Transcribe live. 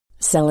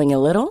Selling a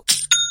little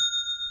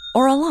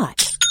or a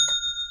lot?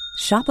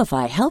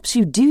 Shopify helps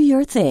you do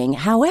your thing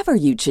however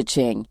you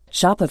cha-ching.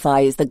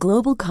 Shopify is the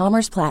global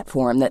commerce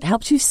platform that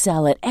helps you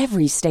sell at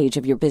every stage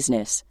of your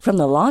business. From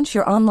the launch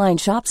your online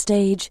shop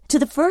stage to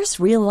the first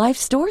real-life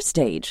store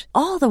stage,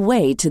 all the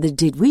way to the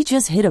did we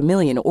just hit a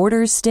million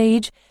orders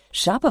stage.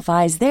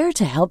 Shopify is there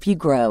to help you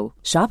grow.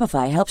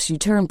 Shopify helps you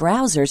turn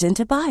browsers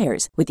into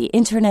buyers with the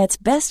internet's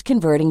best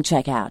converting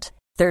checkout.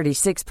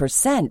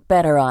 36%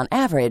 better on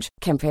average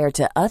compared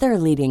to other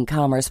leading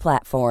commerce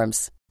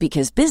platforms.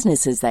 Because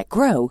businesses that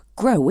grow,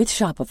 grow with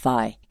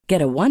Shopify.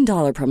 Get a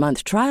 $1 per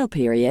month trial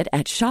period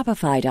at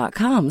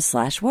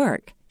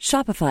shopify.com/work.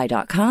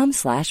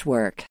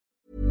 Shopify.com/work.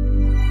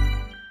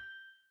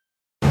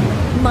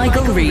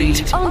 Michael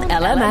Reid on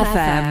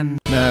LMFM.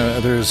 Now,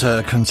 there's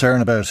a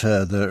concern about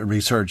the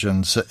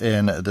resurgence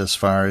in this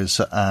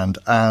virus, and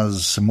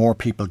as more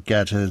people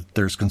get it,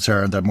 there's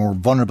concern that more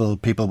vulnerable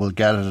people will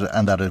get it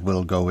and that it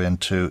will go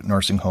into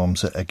nursing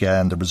homes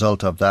again. The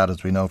result of that,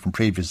 as we know from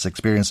previous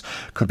experience,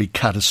 could be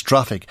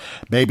catastrophic.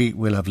 Maybe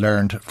we'll have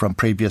learned from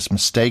previous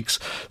mistakes.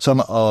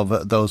 Some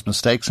of those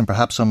mistakes and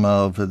perhaps some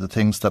of the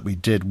things that we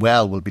did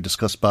well will be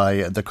discussed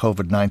by the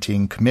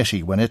COVID-19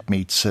 committee when it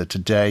meets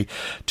today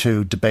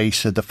to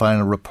debate the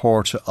final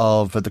report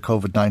of the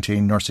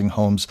COVID-19 nursing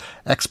homes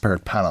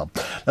expert panel.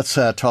 Let's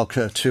talk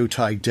to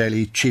Tadhg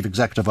Daly, Chief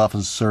Executive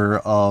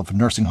Officer of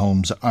Nursing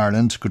Homes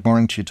Ireland. Good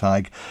morning to you,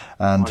 Tadhg,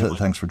 and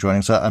thanks for joining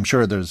us. I'm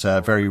sure there's a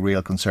very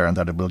real concern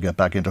that it will get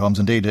back into homes.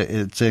 Indeed,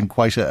 it's in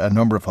quite a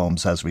number of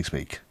homes as we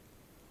speak.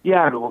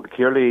 Yeah, well,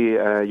 clearly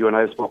you and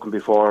I have spoken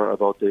before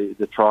about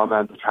the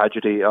trauma and the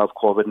tragedy of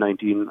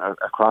COVID-19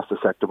 across the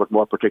sector, but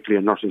more particularly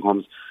in nursing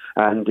homes.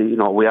 And,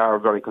 we are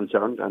very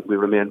concerned and we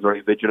remain very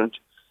vigilant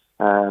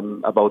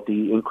about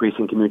the increase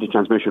in community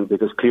transmission,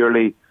 because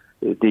clearly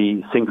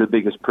the single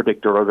biggest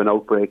predictor of an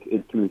outbreak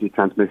is community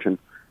transmission.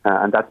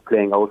 And that's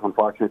playing out,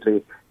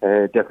 unfortunately,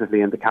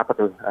 definitely in the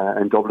capital,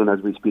 in Dublin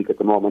as we speak at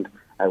the moment.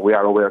 We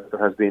are aware that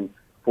there has been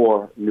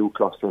 4 new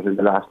clusters in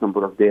the last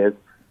number of days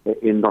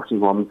in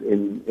nursing homes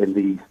in the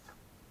east.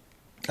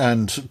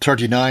 And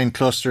 39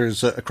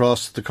 clusters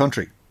across the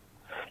country.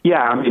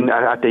 Yeah, I mean,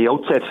 at the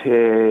outset,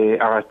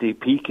 or at the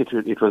peak, it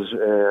was,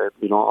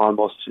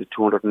 almost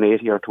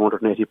 280 or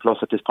 280 plus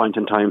at this point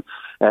in time.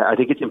 I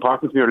think it's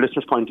important from your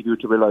listeners' point of view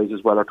to realise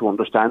as well, or to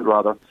understand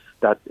rather,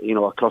 that,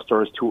 a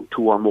cluster is two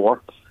or more.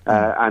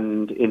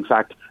 And in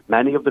fact,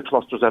 many of the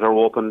clusters that are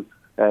open,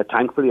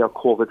 thankfully, are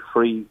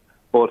COVID-free,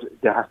 but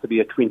there has to be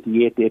a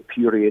 28-day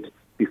period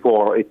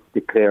before it's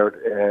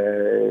declared,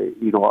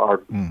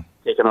 or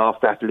taken off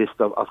that list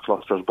of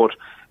clusters. But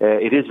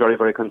it is very,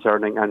 very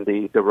concerning, and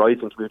the rise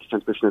in community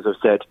transmission, as I've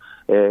said,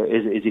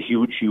 is a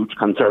huge, huge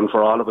concern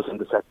for all of us in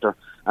the sector,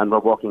 and we're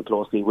working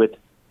closely with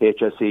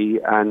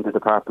HSE and the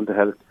Department of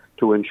Health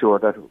to ensure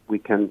that we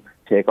can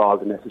take all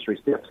the necessary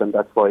steps, and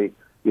that's why,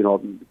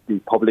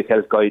 the public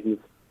health guidance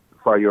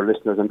for your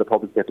listeners and the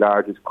public at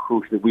large is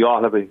crucial. We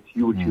all have a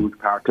huge, huge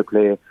part to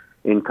play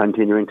in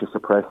continuing to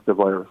suppress the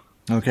virus.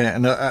 Okay,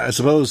 and I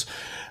suppose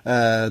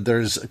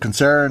there's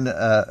concern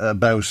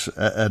about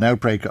an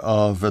outbreak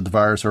of the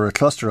virus or a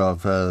cluster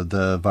of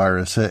the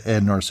virus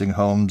in nursing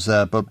homes,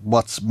 but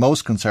what's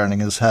most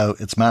concerning is how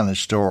it's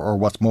managed, or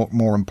what's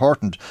more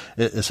important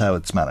is how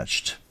it's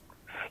managed.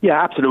 Yeah,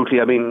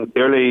 absolutely. I mean,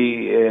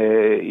 clearly,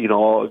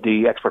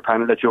 the expert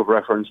panel that you've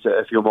referenced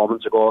a few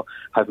moments ago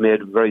have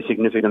made very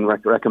significant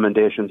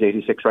recommendations,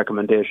 86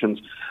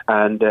 recommendations,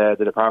 and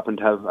the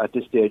department have, at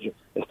this stage,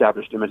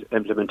 established an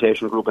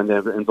implementation group, and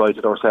they've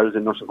invited ourselves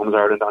in Nursing Homes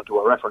Ireland onto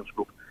a reference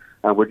group,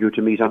 and we're due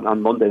to meet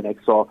on Monday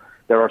next. So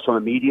there are some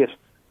immediate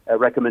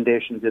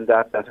recommendations in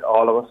that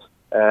all of us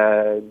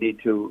need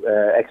to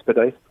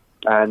expedite,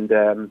 and,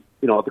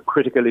 the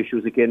critical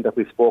issues, again, that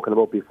we've spoken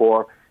about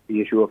before, the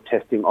issue of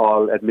testing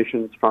all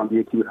admissions from the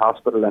acute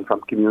hospital and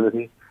from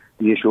community.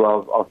 The issue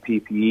of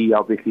PPE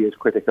obviously is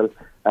critical,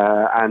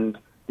 and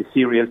the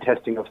serial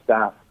testing of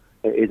staff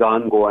is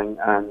ongoing,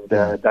 and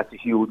that's a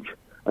huge,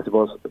 I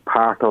suppose,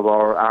 part of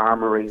our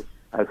armoury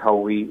as how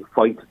we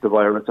fight the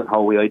virus and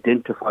how we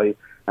identify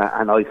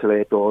and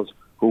isolate those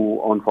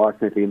who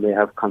unfortunately may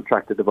have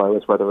contracted the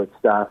virus, whether it's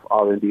staff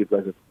or indeed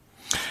residents.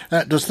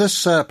 Does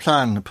this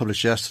plan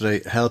published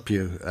yesterday help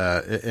you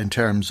in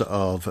terms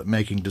of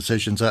making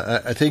decisions?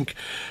 I think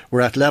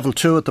we're at level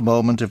 2 at the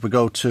moment. If we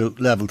go to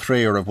level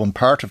 3, or if one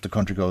part of the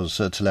country goes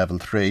to level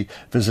 3,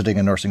 visiting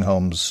in nursing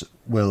homes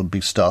will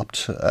be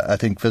stopped. I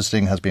think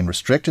visiting has been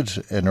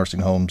restricted in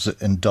nursing homes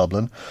in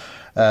Dublin.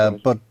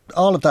 But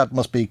all of that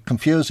must be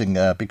confusing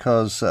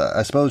because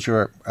I suppose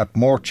you're at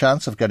more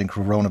chance of getting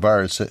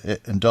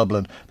coronavirus in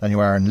Dublin than you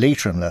are in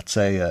Leitrim, let's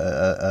say,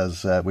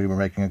 as we were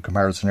making a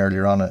comparison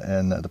earlier on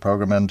in the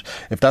programme. And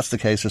if that's the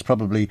case, there's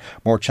probably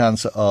more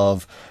chance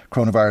of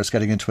coronavirus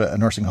getting into a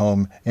nursing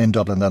home in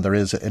Dublin than there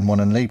is in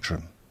one in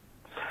Leitrim.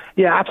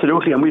 Yeah,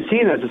 absolutely. And we've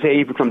seen, as I say,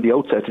 even from the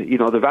outset,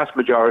 the vast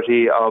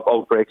majority of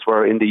outbreaks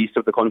were in the east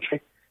of the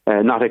country.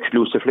 Not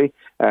exclusively,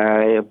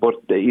 but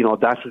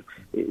that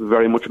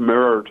very much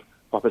mirrored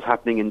what was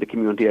happening in the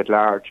community at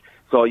large.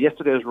 So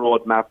yesterday's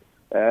roadmap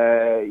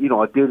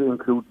it did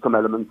include some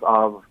elements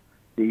of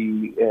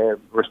the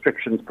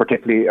restrictions,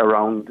 particularly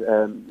around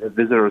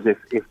visitors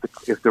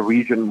if the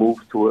region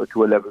moves to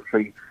a level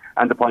 3.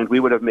 And the point we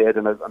would have made,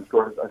 and I'm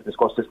sure I've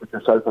discussed this with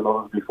yourself and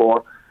others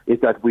before, is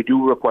that we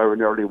do require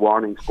an early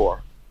warning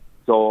score.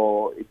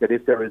 So that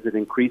if there is an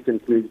increase in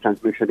community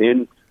transmission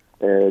in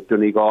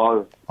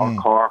Donegal or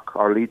Cork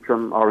or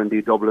Leitrim or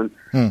indeed Dublin,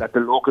 that the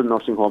local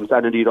nursing homes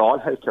and indeed all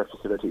healthcare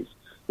facilities,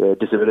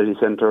 disability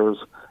centres,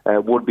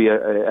 would be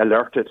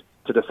alerted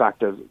to the fact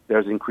that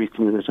there's increased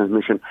community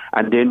transmission,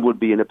 and then would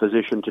be in a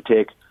position to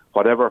take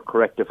whatever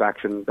corrective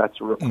action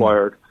that's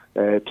required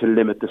to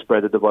limit the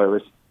spread of the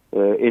virus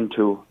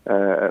into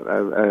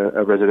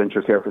a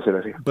residential care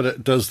facility.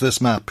 But does this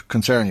map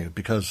concern you?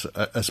 Because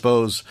I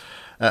suppose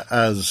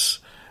as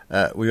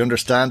we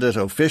understand it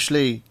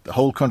officially, the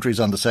whole country's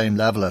on the same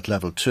level at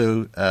level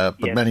 2, but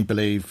yes, many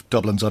believe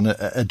Dublin's on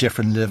a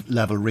different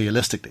level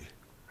realistically.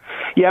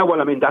 Yeah,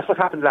 well, I mean, that's what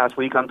happened last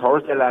week. On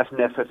Thursday,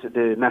 NPHET,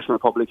 the National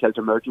Public Health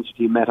Emergency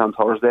Team, met on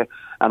Thursday,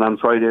 and on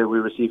Friday we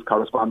received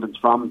correspondence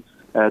from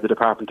the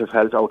Department of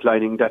Health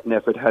outlining that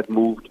NPHET had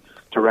moved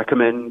to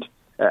recommend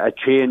a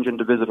change in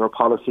the visitor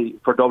policy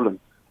for Dublin.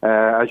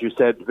 As you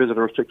said,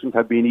 visitor restrictions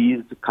have been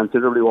eased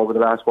considerably over the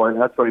last while,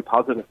 and that's very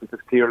positive because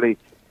clearly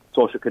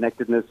social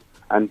connectedness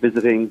and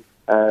visiting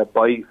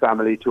by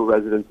family to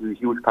residents is a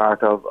huge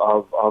part of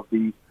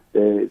the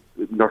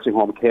nursing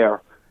home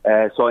care.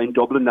 So in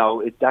Dublin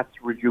now, that's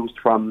reduced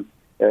from,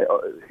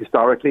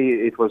 historically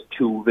it was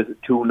two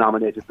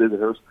nominated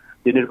visitors,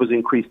 then it was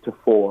increased to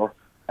 4,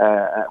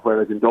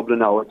 whereas in Dublin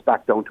now it's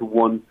back down to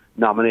 1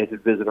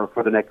 nominated visitor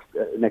for the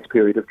next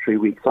period of 3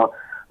 weeks. So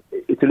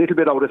it's a little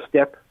bit out of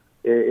step,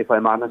 if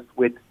I'm honest,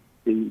 with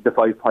the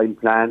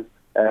 5-point plan,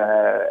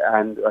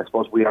 and I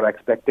suppose we are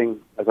expecting,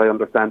 as I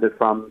understand it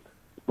from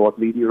both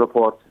media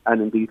reports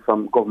and indeed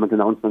from government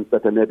announcements,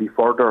 that there may be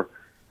further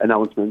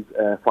announcements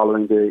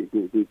following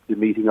the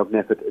meeting of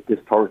NPHET this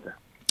Thursday.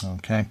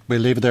 Okay,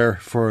 we'll leave it there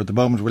for the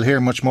moment. We'll hear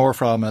much more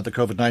from the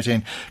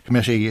COVID-19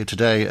 committee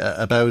today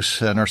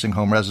about nursing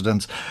home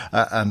residents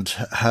and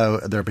how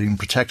they're being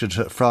protected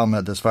from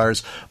this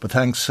virus. But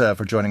thanks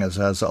for joining us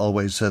as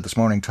always this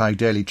morning. Ty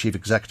Daly, Chief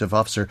Executive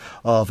Officer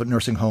of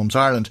Nursing Homes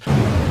Ireland.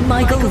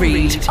 Michael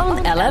Reid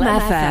on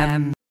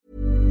LMFM.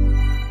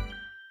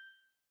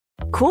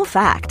 Cool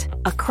fact,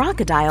 a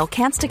crocodile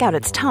can't stick out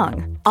its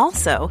tongue.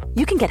 Also,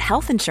 you can get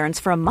health insurance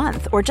for a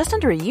month or just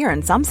under a year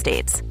in some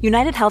states.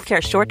 United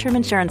Healthcare short-term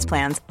insurance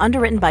plans,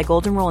 underwritten by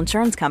Golden Rule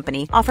Insurance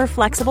Company, offer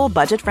flexible,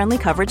 budget-friendly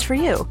coverage for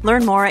you.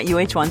 Learn more at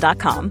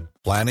uh1.com.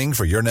 Planning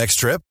for your next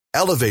trip?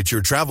 Elevate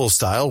your travel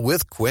style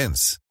with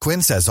Quince.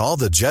 Quince has all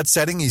the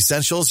jet-setting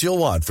essentials you'll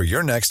want for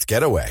your next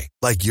getaway,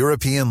 like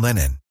European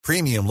linen,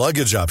 premium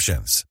luggage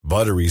options,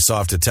 buttery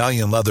soft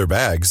Italian leather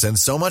bags, and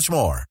so much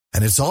more.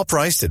 And it's all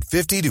priced at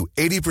 50 to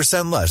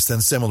 80% less than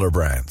similar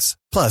brands.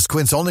 Plus,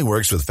 Quince only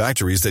works with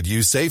factories that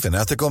use safe and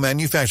ethical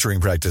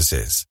manufacturing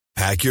practices.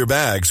 Pack your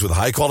bags with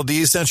high-quality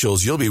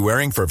essentials you'll be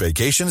wearing for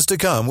vacations to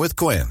come with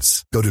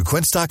Quince. Go to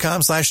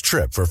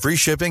quince.com/trip for free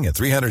shipping and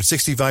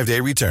 365-day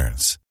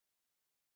returns.